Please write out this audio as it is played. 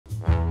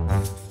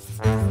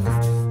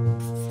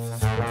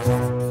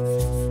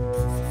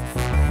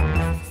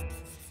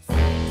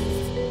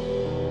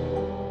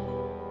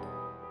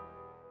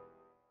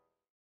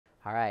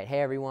hey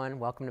everyone,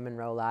 welcome to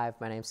Munro Live.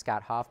 My name's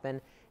Scott Hoffman,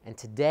 and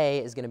today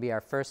is going to be our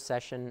first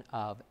session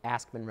of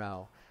Ask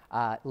Munro.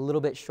 A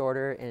little bit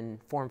shorter in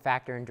form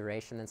factor and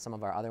duration than some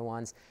of our other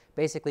ones.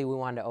 Basically, we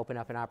wanted to open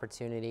up an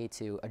opportunity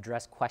to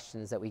address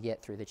questions that we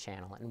get through the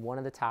channel. And one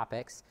of the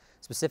topics,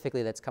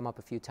 specifically that's come up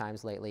a few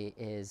times lately,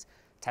 is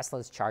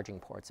Tesla's charging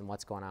ports and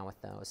what's going on with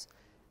those.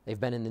 They've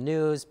been in the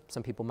news.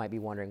 Some people might be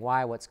wondering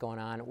why, what's going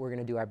on. We're going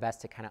to do our best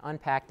to kind of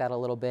unpack that a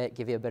little bit,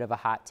 give you a bit of a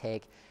hot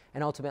take,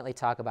 and ultimately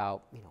talk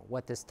about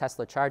what this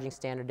Tesla charging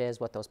standard is,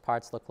 what those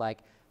parts look like,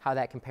 how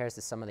that compares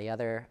to some of the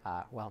other,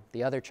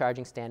 the other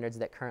charging standards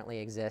that currently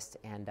exist,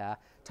 and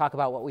talk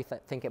about what we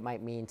think it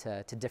might mean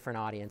to different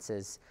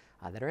audiences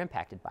that are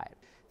impacted by it.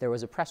 There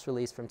was a press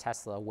release from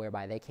Tesla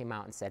whereby they came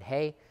out and said,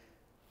 hey,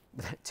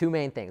 two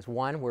main things.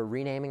 One, we're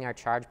renaming our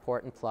charge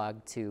port and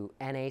plug to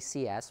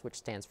NACS, which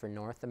stands for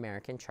North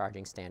American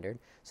Charging Standard.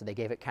 So they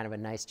gave it kind of a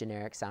nice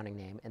generic sounding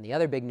name. And the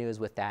other big news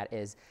with that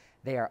is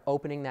they are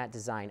opening that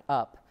design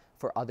up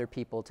for other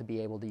people to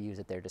be able to use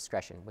at their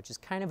discretion, which is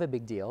kind of a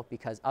big deal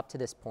because up to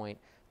this point,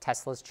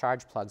 Tesla's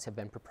charge plugs have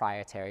been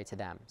proprietary to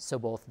them. So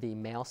both the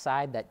male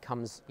side that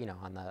comes,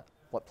 on the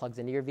what plugs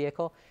into your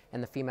vehicle,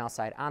 and the female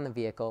side on the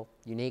vehicle,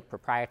 unique,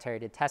 proprietary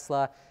to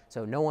Tesla.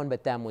 So no one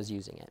but them was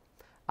using it.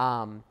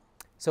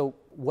 So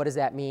what does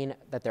that mean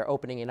that they're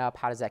opening it up?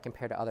 How does that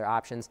compare to other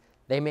options?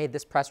 They made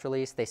this press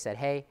release. They said,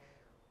 hey,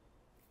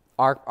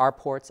 our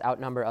ports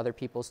outnumber other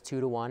people's 2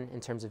 to 1 in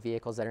terms of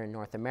vehicles that are in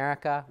North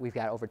America. We've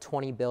got over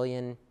 20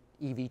 billion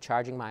EV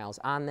charging miles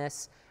on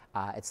this.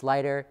 It's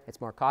lighter,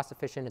 it's more cost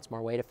efficient, it's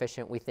more weight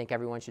efficient. We think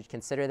everyone should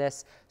consider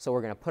this. So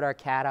we're going to put our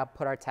CAD up,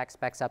 put our tech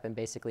specs up, and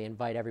basically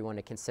invite everyone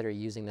to consider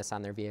using this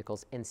on their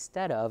vehicles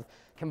instead of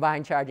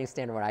combined charging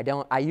standard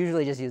one. I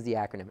usually just use the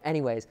acronym.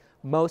 Anyways,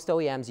 most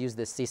OEMs use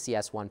this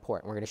CCS1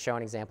 port, and we're going to show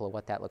an example of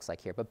what that looks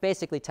like here. But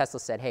basically, Tesla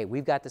said, hey,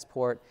 we've got this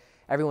port.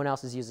 Everyone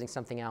else is using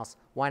something else.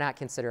 Why not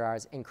consider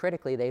ours? And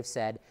critically, they've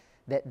said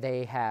that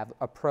they have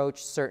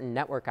approached certain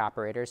network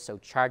operators, so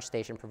charge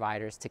station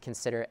providers, to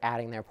consider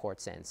adding their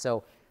ports in.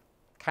 So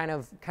kind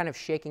of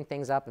shaking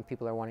things up, and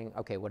people are wondering,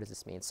 okay, what does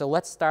this mean? So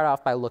let's start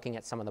off by looking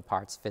at some of the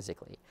parts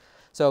physically.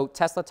 So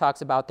Tesla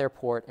talks about their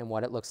port and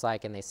what it looks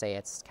like, and they say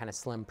it's kind of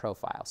slim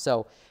profile.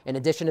 So in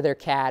addition to their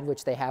CAD,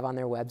 which they have on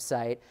their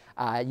website,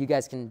 you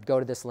guys can go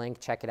to this link,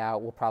 check it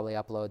out. We'll probably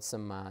upload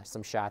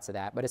some shots of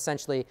that. But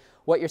essentially,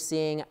 what you're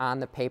seeing on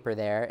the paper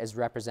there is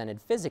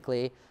represented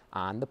physically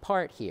on the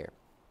part here.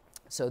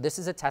 So this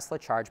is a Tesla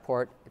charge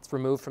port. It's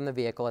removed from the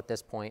vehicle at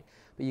this point,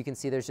 but you can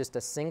see there's just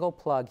a single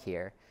plug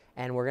here.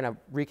 And we're going to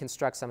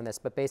reconstruct some of this,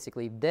 but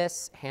basically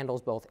this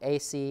handles both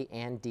AC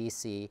and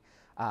DC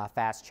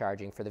fast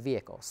charging for the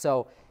vehicle.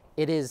 So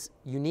it is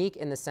unique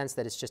in the sense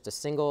that it's just a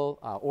single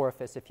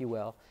orifice, if you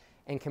will,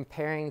 and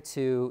comparing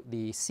to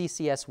the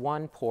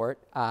CCS1 port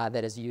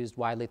that is used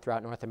widely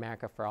throughout North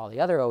America for all the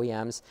other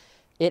OEMs,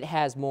 it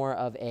has more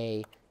of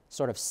a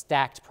sort of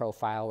stacked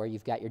profile where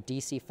you've got your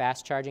DC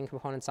fast charging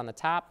components on the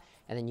top,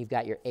 and then you've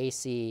got your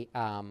AC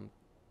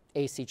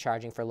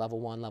charging for level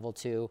 1, level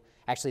 2.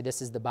 Actually,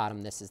 this is the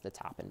bottom, this is the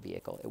top in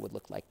vehicle. It would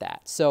look like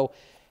that. So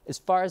as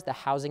far as the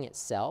housing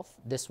itself,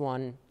 this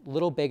one a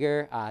little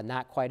bigger,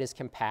 not quite as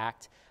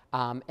compact.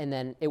 And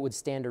then it would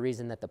stand to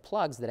reason that the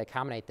plugs that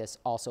accommodate this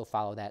also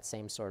follow that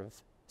same sort of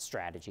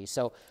strategy.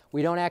 So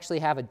we don't actually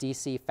have a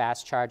DC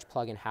fast charge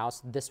plug in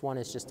house. This one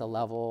is just a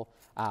level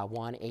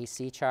 1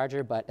 AC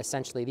charger, but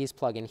essentially these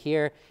plug in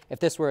here. If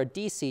this were a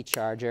DC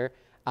charger,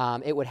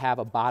 it would have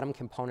a bottom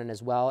component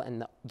as well,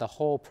 and the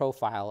whole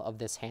profile of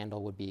this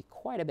handle would be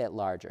quite a bit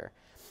larger.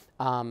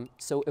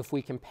 So if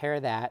we compare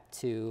that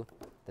to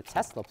the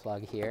Tesla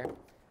plug here,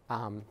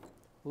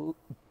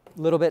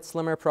 little bit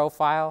slimmer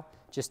profile,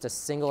 just a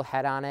single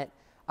head on it.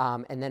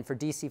 And then for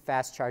DC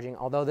fast charging,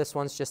 although this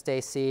one's just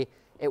AC,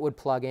 it would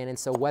plug in. And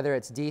so whether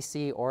it's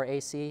DC or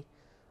AC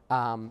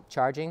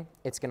charging,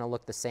 it's going to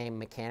look the same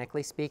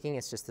mechanically speaking.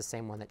 It's just the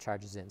same one that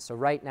charges in. So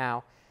right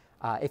now,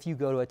 if you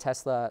go to a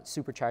Tesla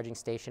supercharging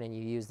station and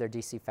you use their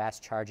DC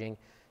fast charging,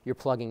 you're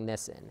plugging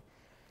this in.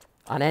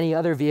 On any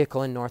other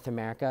vehicle in North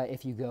America,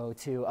 if you go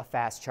to a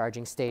fast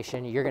charging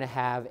station, you're going to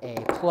have a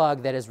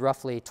plug that is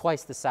roughly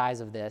twice the size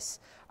of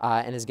this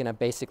and is going to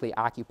basically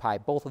occupy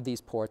both of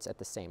these ports at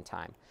the same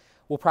time.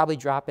 We'll probably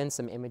drop in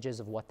some images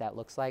of what that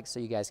looks like so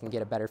you guys can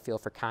get a better feel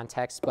for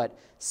context. But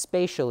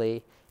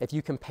spatially, if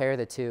you compare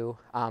the two,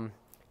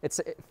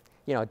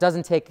 it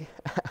doesn't take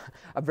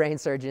a brain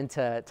surgeon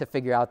to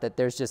figure out that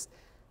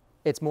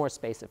it's more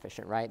space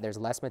efficient, right? There's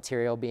less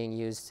material being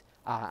used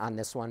on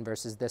this one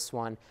versus this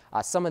one.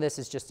 Some of this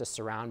is just a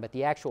surround, but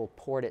the actual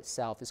port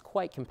itself is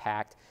quite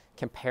compact,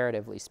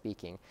 comparatively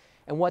speaking.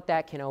 And what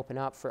that can open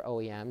up for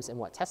OEMs and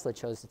what Tesla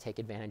chose to take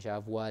advantage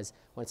of was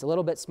when it's a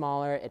little bit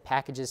smaller, it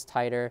packages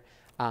tighter,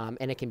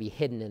 and it can be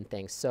hidden in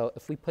things. So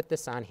if we put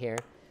this on here,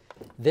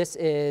 this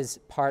is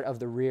part of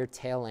the rear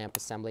tail lamp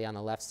assembly on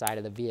the left side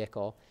of the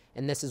vehicle.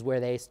 And this is where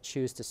they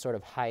choose to sort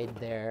of hide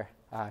their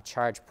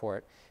charge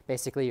port.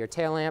 Basically, your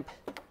tail lamp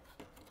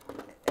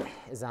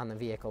is on the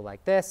vehicle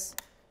like this.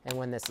 And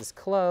when this is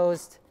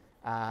closed,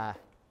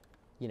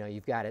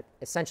 you've got it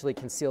essentially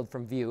concealed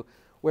from view.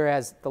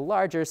 whereas the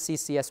larger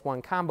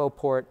CCS1 combo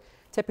port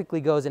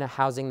typically goes in a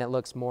housing that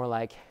looks more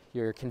like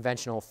your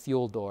conventional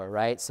fuel door,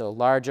 right? So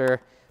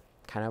larger,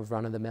 kind of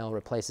run-of-the-mill,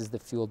 replaces the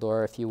fuel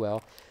door, if you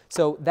will.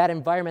 So that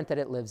environment that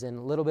it lives in,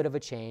 a little bit of a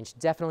change,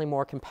 definitely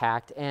more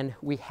compact, and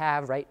we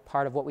have, right,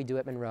 part of what we do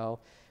at Munro,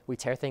 we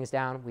tear things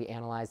down, we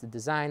analyze the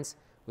designs,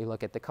 we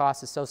look at the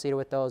costs associated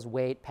with those,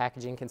 weight,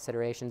 packaging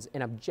considerations,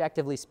 and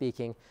objectively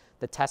speaking,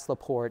 the Tesla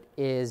port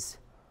is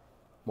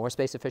more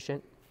space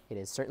efficient, it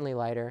is certainly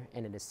lighter,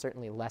 and it is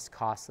certainly less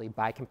costly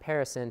by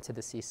comparison to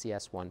the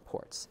CCS1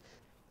 ports.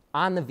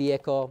 On the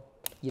vehicle,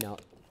 you know,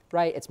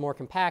 right, it's more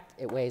compact,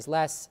 it weighs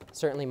less,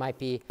 certainly might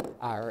be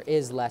or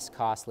is less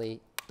costly.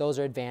 Those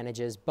are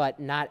advantages, but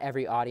not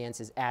every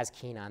audience is as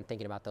keen on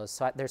thinking about those.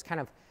 So there's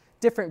kind of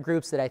different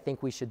groups that I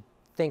think we should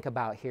think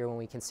about here when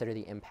we consider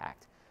the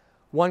impact.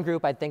 One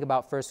group I'd think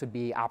about first would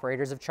be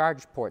operators of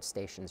charge port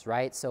stations,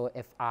 right? So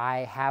if I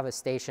have a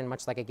station,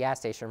 much like a gas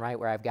station, right,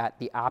 where I've got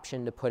the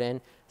option to put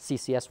in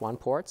CCS1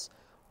 ports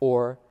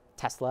or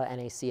Tesla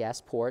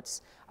NACS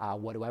ports,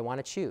 what do I want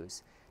to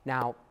choose?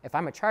 Now, if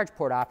I'm a charge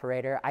port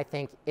operator, I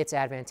think it's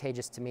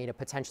advantageous to me to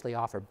potentially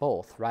offer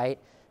both, right?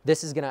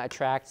 This is going to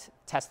attract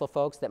Tesla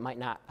folks that might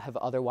not have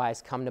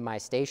otherwise come to my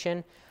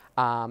station.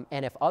 And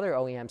if other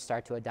OEMs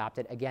start to adopt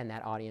it, again,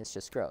 that audience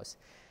just grows.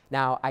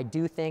 Now, I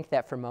do think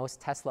that for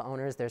most Tesla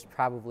owners, there's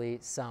probably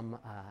some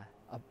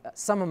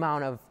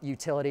amount of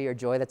utility or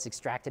joy that's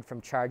extracted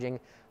from charging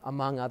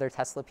among other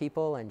Tesla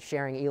people and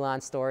sharing Elon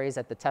stories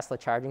at the Tesla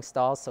charging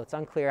stalls. So it's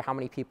unclear how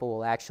many people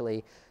will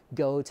actually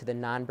go to the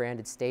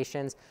non-branded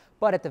stations.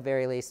 But at the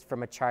very least,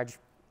 from a charge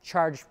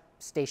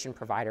station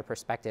provider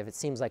perspective, it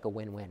seems like a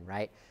win-win,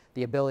 right?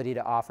 The ability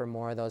to offer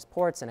more of those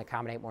ports and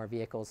accommodate more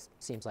vehicles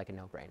seems like a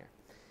no-brainer.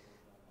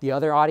 The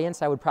other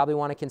audience I would probably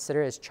want to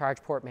consider is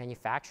charge port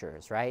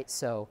manufacturers, right?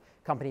 So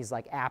companies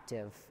like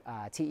Aptiv,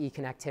 TE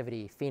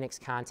Connectivity, Phoenix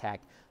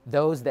Contact,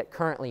 those that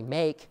currently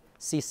make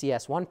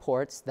CCS1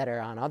 ports that are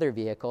on other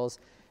vehicles,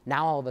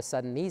 now all of a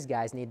sudden these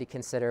guys need to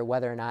consider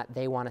whether or not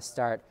they want to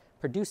start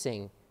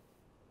producing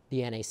the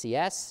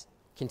NACS,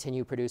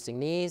 continue producing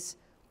these,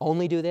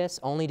 only do this,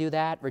 only do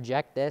that,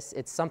 reject this.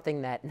 It's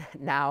something that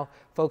now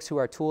folks who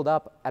are tooled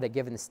up at a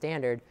given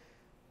standard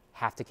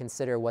have to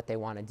consider what they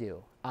want to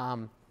do.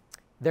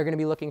 They're going to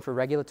be looking for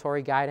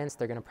regulatory guidance.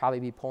 They're going to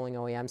probably be polling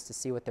OEMs to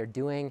see what they're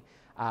doing,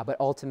 but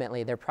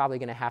ultimately they're probably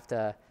going to have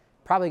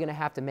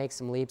to make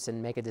some leaps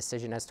and make a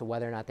decision as to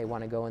whether or not they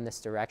want to go in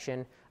this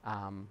direction.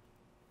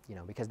 You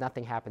know, because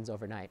nothing happens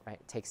overnight, right?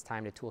 It takes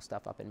time to tool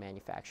stuff up and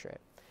manufacture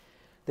it.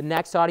 The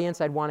next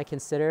audience I'd want to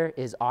consider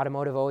is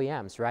automotive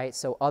OEMs, right?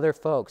 So other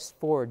folks,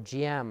 Ford,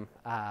 GM,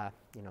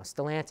 you know,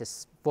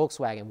 Stellantis,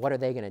 Volkswagen, what are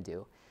they going to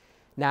do?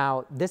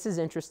 Now, this is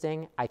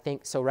interesting, I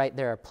think. So, right,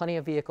 there are plenty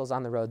of vehicles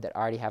on the road that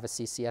already have a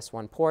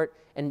CCS1 port.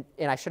 And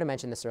I should have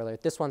mentioned this earlier.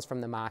 This one's from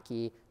the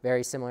Mach-E,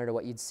 very similar to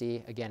what you'd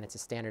see. Again, it's a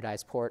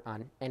standardized port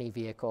on any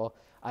vehicle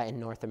in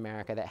North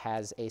America that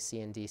has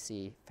AC and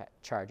DC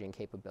charging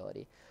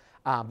capability.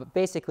 But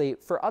basically,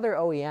 for other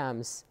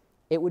OEMs,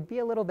 it would be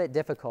a little bit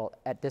difficult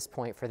at this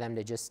point for them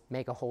to just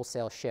make a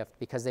wholesale shift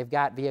because they've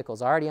got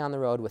vehicles already on the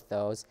road with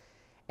those.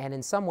 And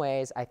in some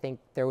ways, I think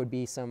there would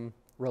be some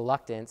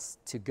reluctance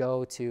to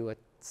go to a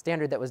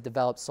standard that was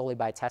developed solely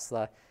by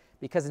Tesla,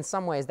 because in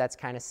some ways that's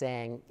kind of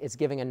saying, it's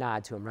giving a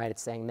nod to them, right?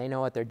 It's saying they know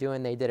what they're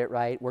doing, they did it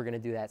right, we're going to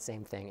do that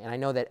same thing. And I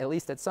know that at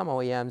least at some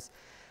OEMs,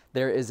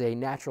 there is a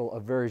natural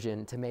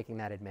aversion to making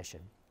that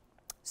admission.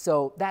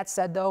 So that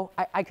said, though,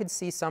 I could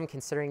see some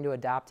considering to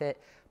adopt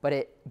it,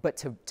 but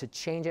to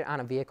change it on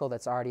a vehicle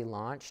that's already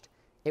launched,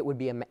 it would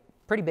be a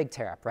pretty big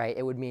tear-up, right?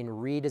 It would mean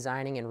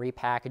redesigning and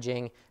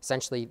repackaging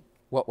essentially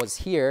what was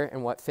here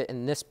and what fit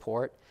in this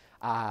port,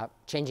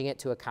 changing it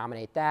to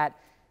accommodate that.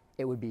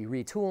 It would be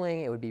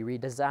retooling, it would be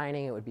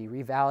redesigning, it would be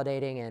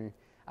revalidating, and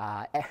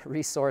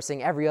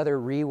resourcing. Every other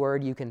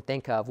reword you can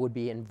think of would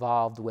be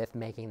involved with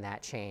making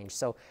that change.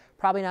 So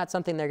probably not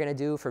something they're going to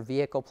do for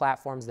vehicle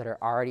platforms that are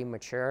already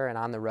mature and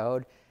on the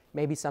road.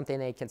 Maybe something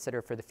they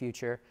consider for the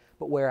future.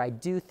 But where I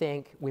do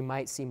think we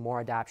might see more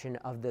adoption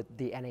of the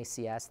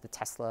NACS, the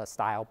Tesla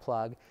style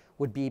plug,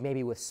 would be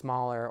maybe with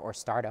smaller or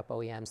startup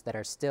OEMs that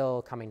are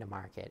still coming to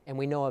market. And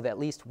we know of at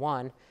least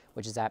one,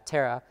 which is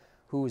Aptera,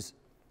 who's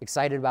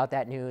excited about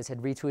that news, had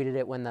retweeted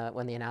it when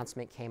the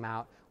announcement came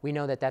out. We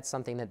know that that's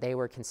something that they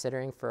were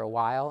considering for a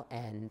while,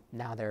 and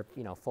now they're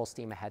full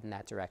steam ahead in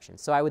that direction.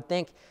 So I would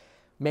think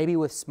maybe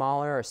with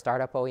smaller or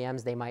startup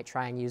OEMs, they might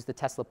try and use the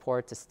Tesla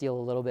port to steal a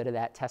little bit of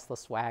that Tesla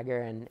swagger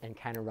and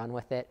kind of run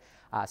with it.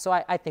 So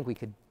I think we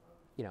could,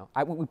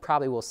 we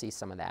probably will see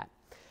some of that.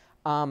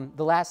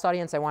 The last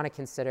audience I want to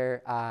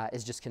consider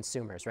is just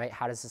consumers, right?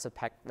 How does this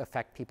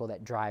affect people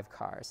that drive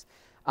cars?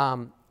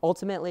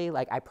 Ultimately,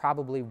 I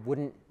probably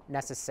wouldn't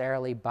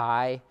necessarily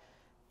buy,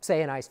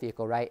 say, an ICE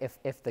vehicle, right?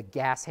 If the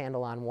gas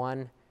handle on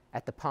one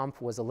at the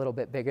pump was a little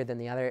bit bigger than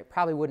the other, it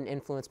probably wouldn't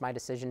influence my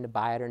decision to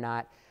buy it or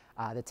not.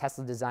 The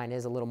Tesla design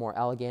is a little more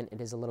elegant,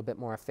 it is a little bit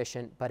more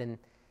efficient, but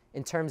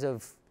in terms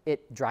of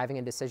it driving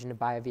a decision to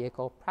buy a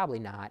vehicle, probably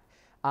not.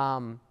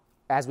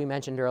 as we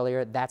mentioned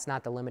earlier, that's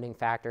not the limiting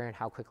factor in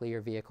how quickly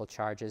your vehicle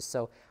charges.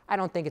 So I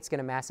don't think it's going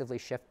to massively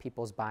shift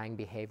people's buying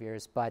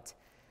behaviors, but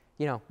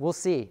you know, we'll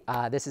see.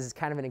 This is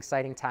kind of an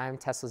exciting time.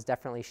 Tesla's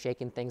definitely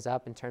shaking things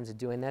up in terms of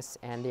doing this,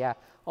 and yeah,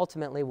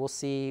 ultimately we'll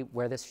see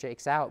where this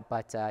shakes out.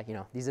 But you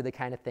know, these are the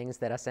kind of things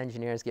that us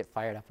engineers get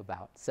fired up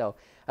about. So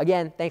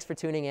again, thanks for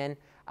tuning in.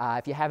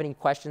 If you have any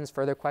questions,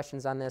 further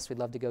questions on this, we'd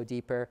love to go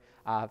deeper.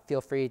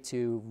 Feel free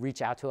to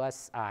reach out to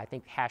us. I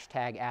think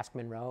hashtag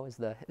 #AskMunro is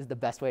the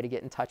best way to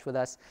get in touch with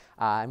us,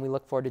 and we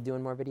look forward to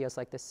doing more videos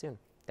like this soon.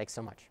 Thanks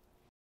so much.